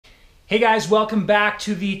Hey guys, welcome back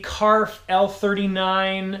to the CARF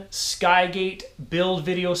L39 Skygate build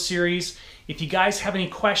video series. If you guys have any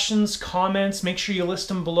questions, comments, make sure you list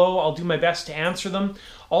them below. I'll do my best to answer them.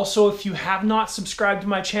 Also, if you have not subscribed to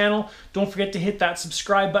my channel, don't forget to hit that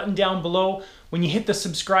subscribe button down below. When you hit the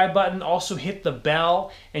subscribe button, also hit the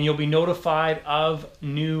bell and you'll be notified of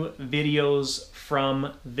new videos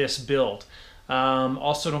from this build.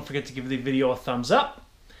 Also, don't forget to give the video a thumbs up,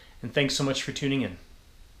 and thanks so much for tuning in.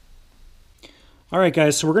 All right,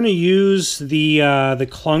 guys, so we're going to use the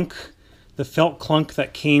clunk, the felt clunk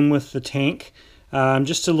that came with the tank.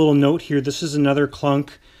 Just a little note here, this is another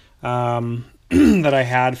clunk that I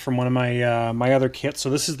had from one of my my other kits. So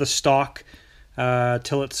this is the stock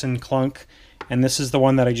Tillotson clunk, and this is the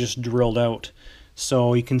one that I just drilled out.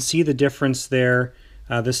 So you can see the difference there.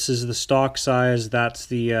 This is the stock size, that's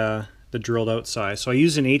the drilled out size. So I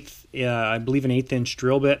used an I believe an 1/8 inch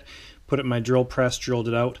drill bit, put it in my drill press, drilled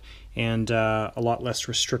it out, and a lot less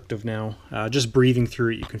restrictive now. Just breathing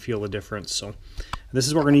through it, you can feel the difference. So this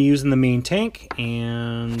is what we're going to use in the main tank,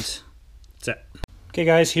 and that's it. Okay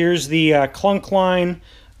guys, here's the clunk line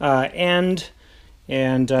end,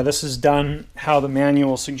 and this is done how the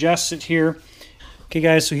manual suggests it here. Okay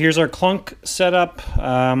guys, so here's our clunk setup.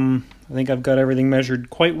 I think I've got everything measured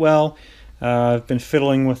quite well. I've been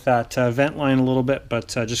fiddling with that vent line a little bit, but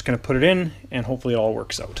just going to put it in and hopefully it all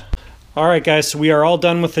works out. Alright guys, so we are all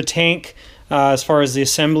done with the tank. As far as the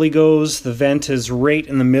assembly goes, the vent is right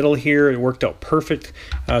in the middle here. It worked out perfect.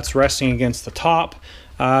 It's resting against the top.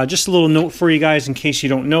 Just a little note for you guys in case you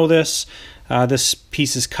don't know this. This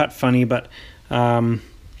piece is cut funny, but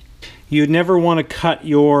you'd never want to cut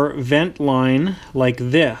your vent line like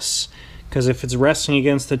this, because if it's resting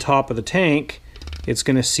against the top of the tank, it's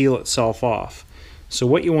going to seal itself off. So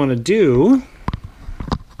what you want to do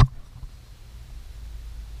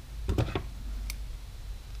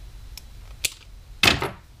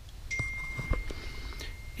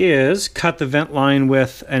is cut the vent line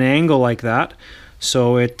with an angle like that,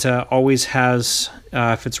 so it always has,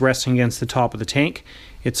 if it's resting against the top of the tank,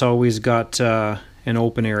 it's always got an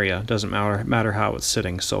open area. Doesn't matter how it's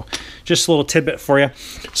sitting. So just a little tidbit for you.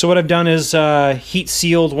 So what I've done is heat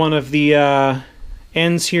sealed one of the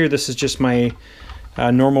ends here. This is just my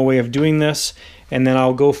normal way of doing this, and then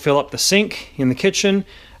I'll go fill up the sink in the kitchen,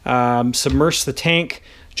 submerge the tank,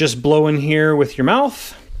 just blow in here with your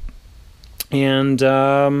mouth, and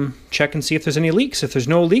check and see if there's any leaks. If there's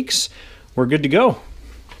no leaks, we're good to go.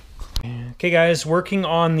 Okay guys, working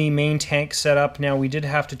on the main tank setup. Now we did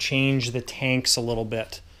have to change the tanks a little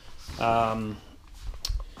bit.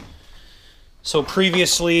 So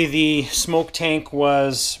previously the smoke tank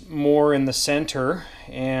was more in the center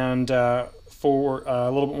and forward,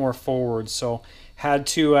 a little bit more forward, so had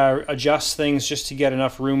to adjust things just to get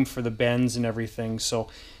enough room for the bends and everything. So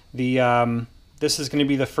the this is going to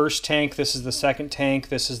be the first tank, this is the second tank,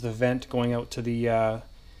 this is the vent going out to the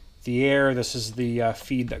air, this is the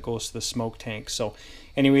feed that goes to the smoke tank. So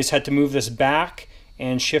anyways, had to move this back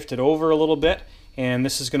and shift it over a little bit, and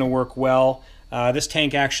this is going to work well. This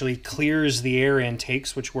tank actually clears the air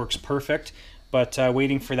intakes, which works perfect, but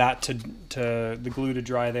waiting for that to the glue to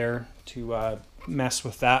dry there to mess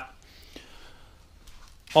with that.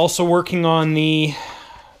 Also working on the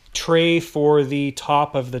tray for the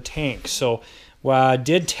top of the tank. So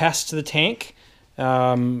did test the tank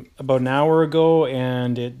about an hour ago,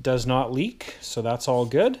 and it does not leak, so that's all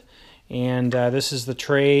good. And this is the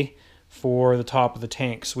tray for the top of the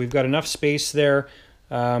tank. So we've got enough space there.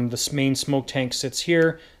 The main smoke tank sits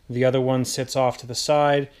here, the other one sits off to the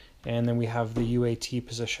side, and then we have the UAT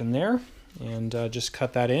position there. And just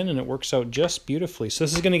cut that in and it works out just beautifully. So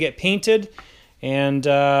this is going to get painted, and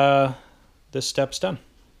this step's done.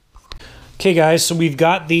 Okay guys, so we've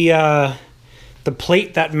got the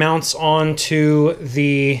plate that mounts onto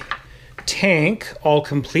the tank all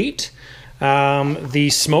complete. The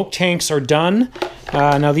smoke tanks are done.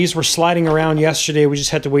 Now these were sliding around yesterday. We just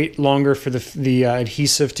had to wait longer for the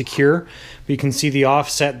adhesive to cure. But you can see the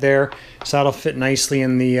offset there, so that'll fit nicely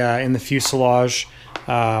in the fuselage.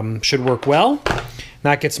 Should work well.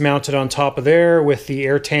 That gets mounted on top of there with the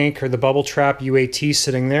air tank or the bubble trap UAT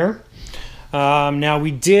sitting there. Now we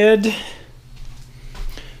did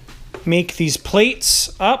make these plates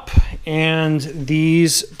up, and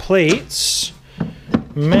these plates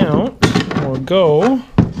mount or go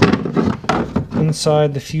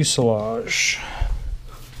inside the fuselage.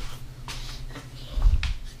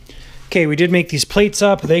 Okay, we did make these plates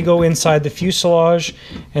up. They go inside the fuselage,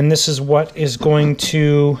 and this is what is going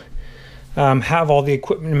to have all the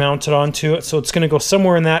equipment mounted onto it. So it's going to go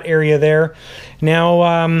somewhere in that area there. Now,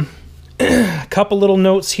 a couple little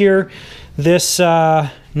notes here. This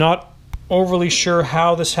not overly sure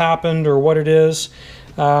how this happened or what it is.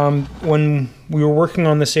 When we were working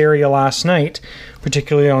on this area last night,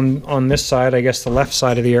 particularly on this side, I guess the left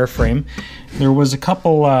side of the airframe, there was a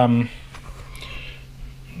couple,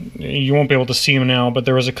 you won't be able to see them now, but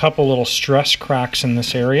there was a couple little stress cracks in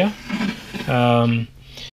this area.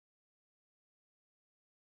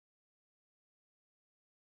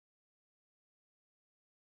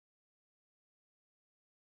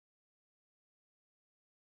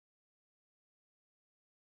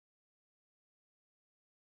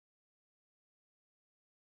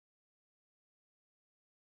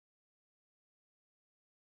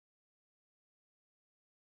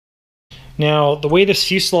 Now, the way this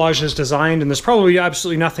fuselage is designed, and there's probably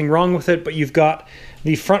absolutely nothing wrong with it, but you've got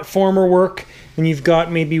the front former work, and you've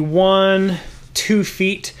got maybe 1-2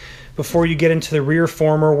 feet before you get into the rear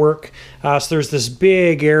former work. So there's this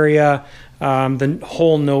big area, the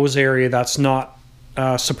whole nose area, that's not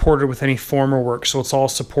supported with any former work, so it's all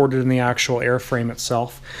supported in the actual airframe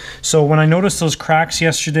itself. So when I noticed those cracks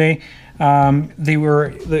yesterday,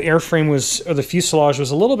 the airframe was, or the fuselage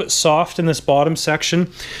was a little bit soft in this bottom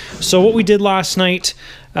section. So what we did last night,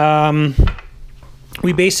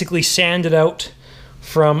 we basically sanded out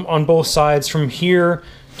on both sides from here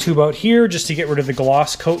to about here, just to get rid of the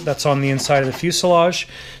gloss coat that's on the inside of the fuselage.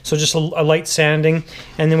 So just a light sanding,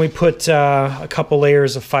 and then we put a couple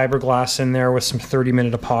layers of fiberglass in there with some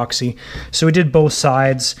 30-minute epoxy. So we did both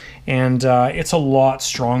sides, and it's a lot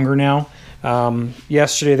stronger now.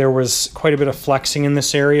 Yesterday there was quite a bit of flexing in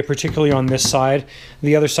this area, particularly on this side.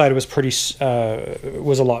 The other side was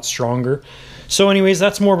was a lot stronger. So anyways,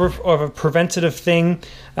 that's more of a preventative thing.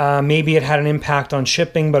 Maybe it had an impact on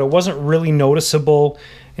shipping, but it wasn't really noticeable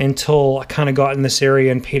until I kind of got in this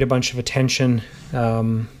area and paid a bunch of attention.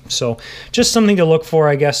 So just something to look for,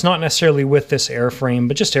 I guess, not necessarily with this airframe,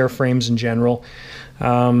 but just airframes in general.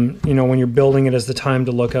 You know, when you're building it is the time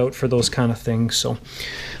to look out for those kind of things. So,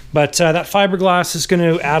 but that fiberglass is going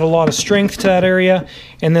to add a lot of strength to that area.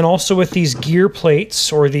 And then also with these gear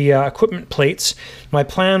plates, or the equipment plates, my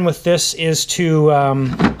plan with this is to,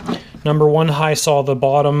 number one, high saw the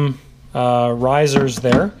bottom risers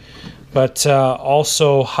there, but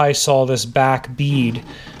also high saw this back bead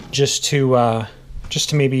just to add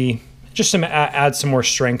some more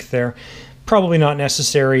strength there. Probably not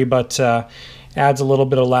necessary, but adds a little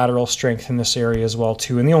bit of lateral strength in this area as well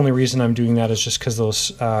too. And the only reason I'm doing that is just because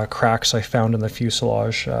those cracks I found in the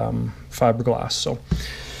fuselage fiberglass. So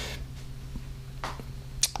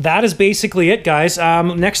that is basically it, guys.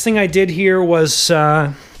 Next thing I did here was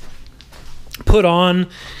put on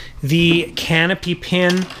the canopy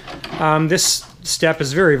pin. This step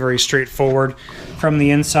is very, very straightforward. From the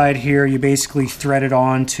inside here, you basically thread it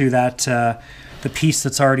on to that the piece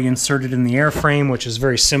that's already inserted in the airframe, which is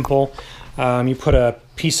very simple. You put a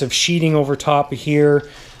piece of sheeting over top of here,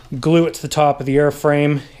 glue it to the top of the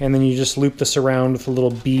airframe, and then you just loop this around with a little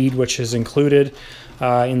bead, which is included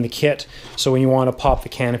in the kit. So when you want to pop the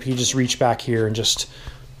canopy, you just reach back here and just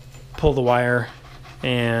pull the wire,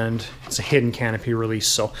 and it's a hidden canopy release.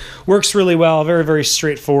 So works really well, very, very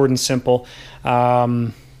straightforward and simple.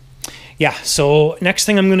 Yeah, so next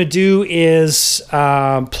thing I'm going to do is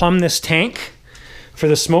plumb this tank for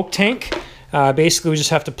the smoke tank. Basically, we just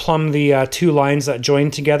have to plumb the two lines that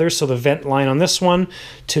join together. So the vent line on this one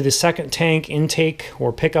to the second tank intake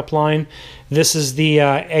or pickup line. This is the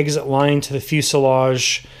exit line to the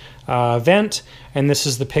fuselage vent, and this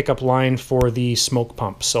is the pickup line for the smoke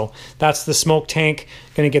pump. So that's the smoke tank.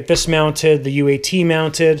 Going to get this mounted, the UAT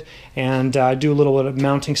mounted, and do a little bit of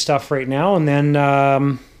mounting stuff right now, and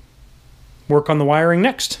then work on the wiring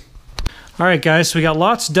next. All right, guys, so we got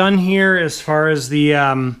lots done here as far as the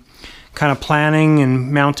kind of planning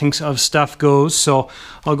and mounting of stuff goes. So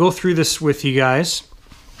I'll go through this with you guys.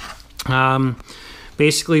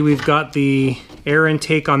 Basically, we've got the air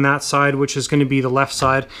intake on that side, which is going to be the left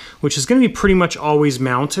side, which is going to be pretty much always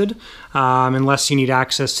mounted unless you need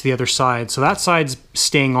access to the other side. So that side's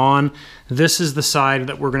staying on. This is the side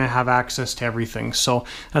that we're going to have access to everything. So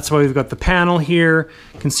that's why we've got the panel here.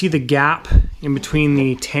 You can see the gap in between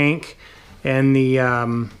the tank and the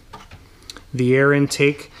air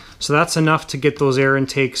intake. So that's enough to get those air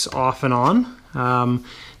intakes off and on.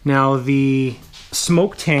 Now the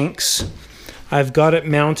smoke tanks, I've got it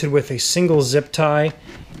mounted with a single zip tie.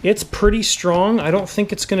 It's pretty strong. I don't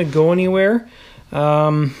think it's going to go anywhere.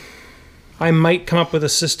 I might come up with a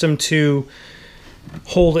system to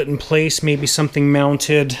hold it in place, maybe something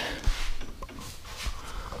mounted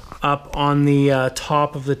up on the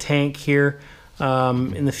top of the tank here.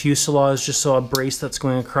 In the fuselage, just so a brace that's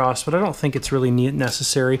going across, but I don't think it's really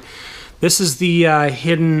necessary. This is the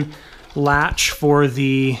hidden latch for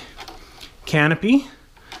the canopy.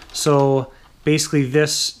 So basically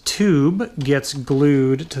this tube gets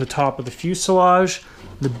glued to the top of the fuselage.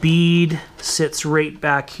 The bead sits right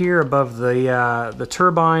back here above the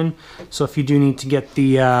turbine. So if you do need to get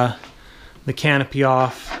the canopy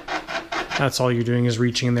off, that's all you're doing is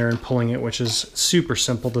reaching in there and pulling it, which is super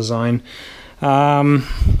simple design.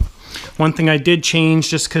 One thing I did change,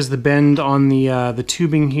 just because the bend on the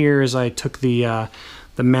tubing here, is I took the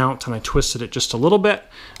mount and I twisted it just a little bit.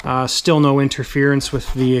 Still no interference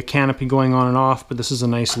with the canopy going on and off, but this is a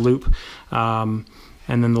nice loop. And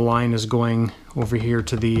then the line is going over here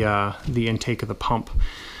to the intake of the pump.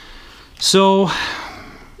 So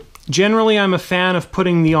generally I'm a fan of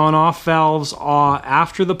putting the on-off valves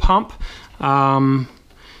after the pump.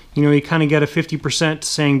 You know, you kind of get a 50%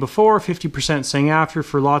 saying before, 50% saying after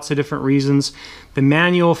for lots of different reasons. The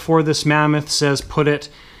manual for this Mammoth says put it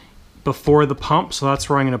before the pump, so that's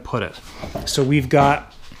where I'm going to put it. So we've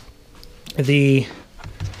got the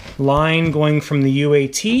line going from the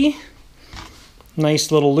UAT,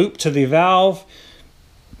 nice little loop to the valve,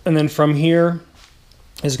 and then from here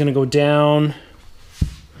is going to go down.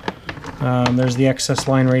 There's the excess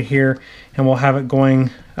line right here, and we'll have it going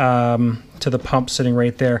to the pump sitting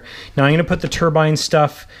right there. Now I'm going to put the turbine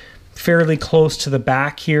stuff fairly close to the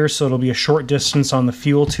back here, so it'll be a short distance on the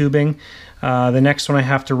fuel tubing. The next one I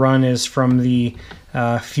have to run is from the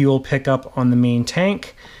fuel pickup on the main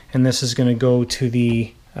tank, and this is going to go to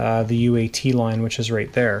the UAT line, which is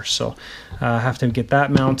right there. So I have to get that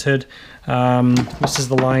mounted. This is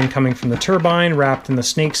the line coming from the turbine, wrapped in the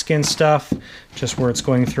snakeskin stuff, just where it's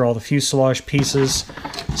going through all the fuselage pieces.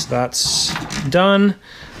 So that's done.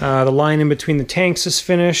 The line in between the tanks is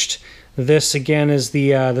finished. This again is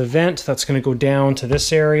the vent that's going to go down to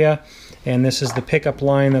this area, and this is the pickup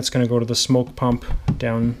line that's going to go to the smoke pump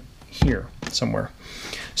down here somewhere.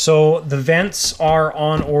 So the vents are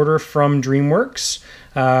on order from DreamWorks.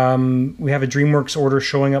 We have a DreamWorks order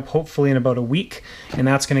showing up hopefully in about a week, and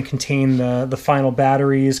that's going to contain the final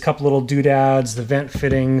batteries, a couple little doodads, the vent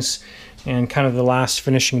fittings, and kind of the last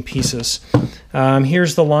finishing pieces.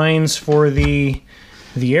 Here's the lines for the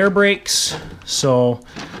air brakes. So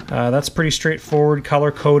that's pretty straightforward,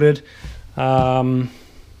 color coded. That's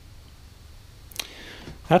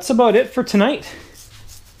about it for tonight.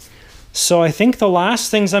 So I think the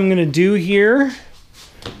last things I'm going to do here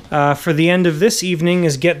for the end of this evening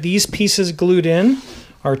is get these pieces glued in,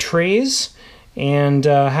 our trays, and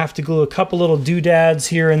have to glue a couple little doodads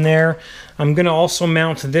here and there. I'm going to also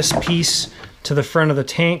mount this piece to the front of the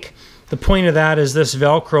tank. The point of that is this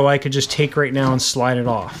Velcro I could just take right now and slide it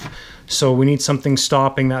off. So we need something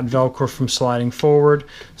stopping that Velcro from sliding forward.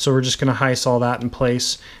 So we're just going to heist all that in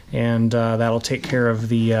place, and that'll take care of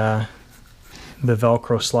the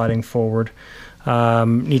Velcro sliding forward.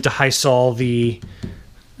 Need to heist all the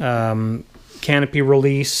canopy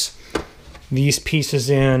release, these pieces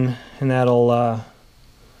in, and that'll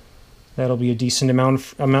be a decent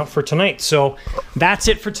amount for tonight. So that's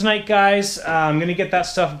it for tonight, guys. I'm gonna get that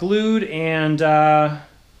stuff glued, and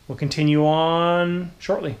we'll continue on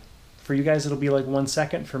shortly. For you guys it'll be like 1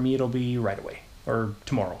 second. For me it'll be right away, or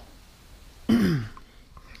tomorrow.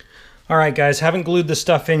 Alright guys, haven't glued the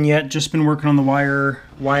stuff in yet, just been working on the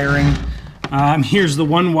wiring. Here's the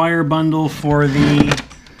one wire bundle for the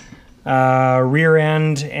rear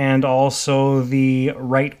end and also the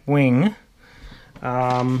right wing.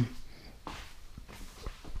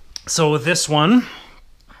 So with this one,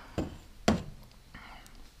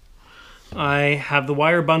 I have the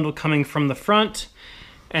wire bundle coming from the front,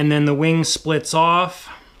 and then the wing splits off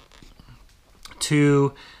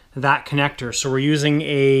to that connector. So we're using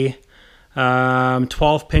a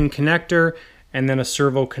 12-pin connector and then a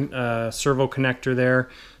servo connector there.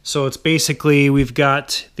 So it's basically, we've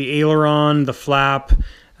got the aileron, the flap,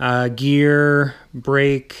 gear,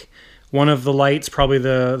 brake, one of the lights, probably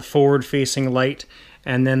the forward-facing light,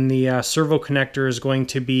 and then the servo connector is going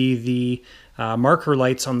to be the marker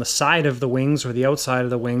lights on the side of the wings or the outside of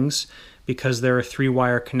the wings, because they're a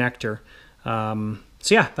 3-wire connector.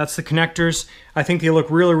 So yeah, that's the connectors. I think they look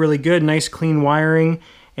really, really good. Nice clean wiring.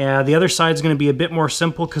 The other side is going to be a bit more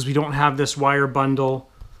simple because we don't have this wire bundle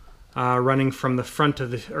running from the front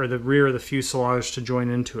of the rear of the fuselage to join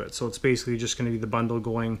into it. So it's basically just going to be the bundle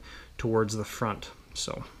going towards the front.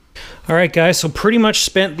 So, all right, guys. So pretty much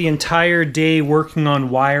spent the entire day working on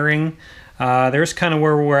wiring. There's kind of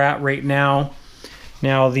where we're at right now.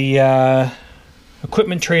 Now the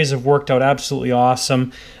equipment trays have worked out absolutely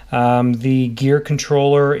awesome. The gear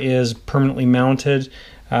controller is permanently mounted.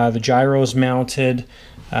 The gyro is mounted.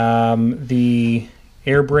 The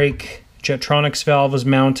air brake Jetronics valve is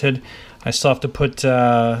mounted. I still have to put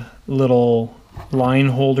little line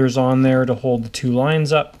holders on there to hold the two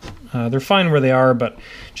lines up. They're fine where they are, but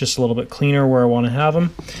just a little bit cleaner where I want to have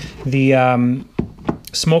them. The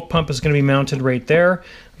smoke pump is going to be mounted right there.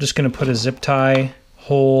 I'm just going to put a zip tie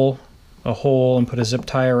hole, and put a zip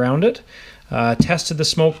tie around it. Tested the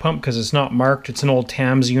smoke pump because it's not marked. It's an old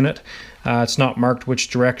TAMS unit. It's not marked which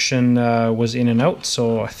direction was in and out,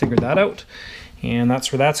 so I figured that out. And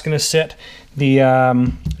that's where that's going to sit.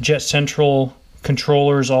 The Jet Central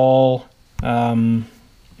controllers all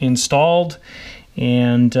installed,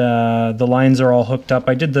 and the lines are all hooked up.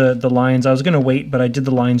 I did the lines. I was going to wait, but I did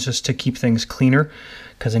the lines just to keep things cleaner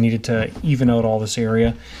because I needed to even out all this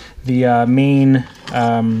area. The main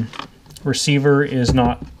receiver is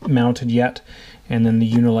not mounted yet, and then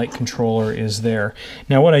the Unilight controller is there.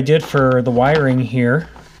 Now what I did for the wiring here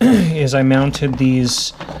is I mounted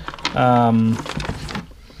these, I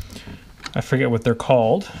forget what they're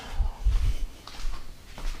called.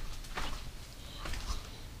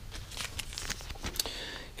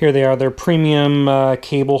 Here they are. They're premium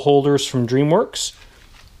cable holders from DreamWorks.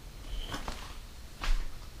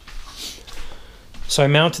 So I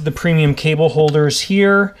mounted the premium cable holders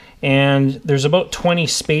here, and there's about 20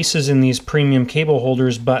 spaces in these premium cable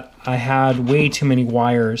holders, but I had way too many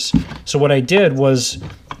wires. So what I did was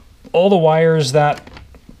all the wires that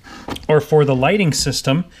are for the lighting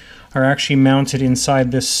system are actually mounted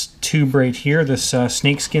inside this tube right here, this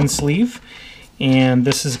snakeskin sleeve, and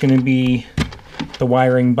this is going to be the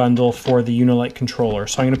wiring bundle for the Unilight controller.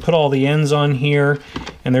 So I'm going to put all the ends on here,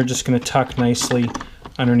 and they're just going to tuck nicely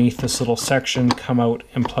underneath this little section, come out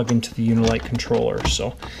and plug into the Unilight controller.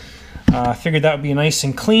 So I figured that would be nice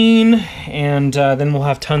and clean, and then we'll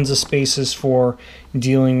have tons of spaces for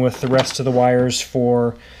dealing with the rest of the wires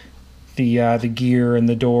for the gear and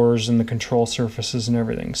the doors and the control surfaces and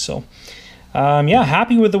everything. So yeah,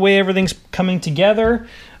 happy with the way everything's coming together.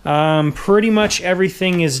 Pretty much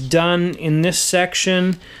everything is done in this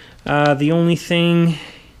section. The only thing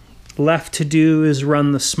left to do is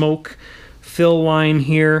run the smoke fill line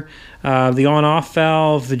here. The on-off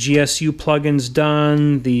valve, the GSU plug-in's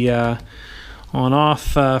done, the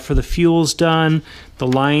on-off for the fuel's done, the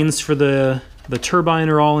lines for the turbine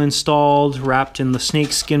are all installed, wrapped in the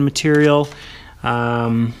snakeskin material.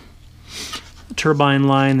 Turbine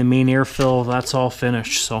line, the main air fill, that's all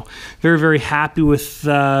finished. So very, very happy with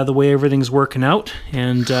the way everything's working out,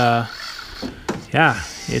 and yeah,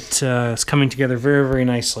 it's coming together very, very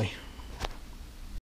nicely.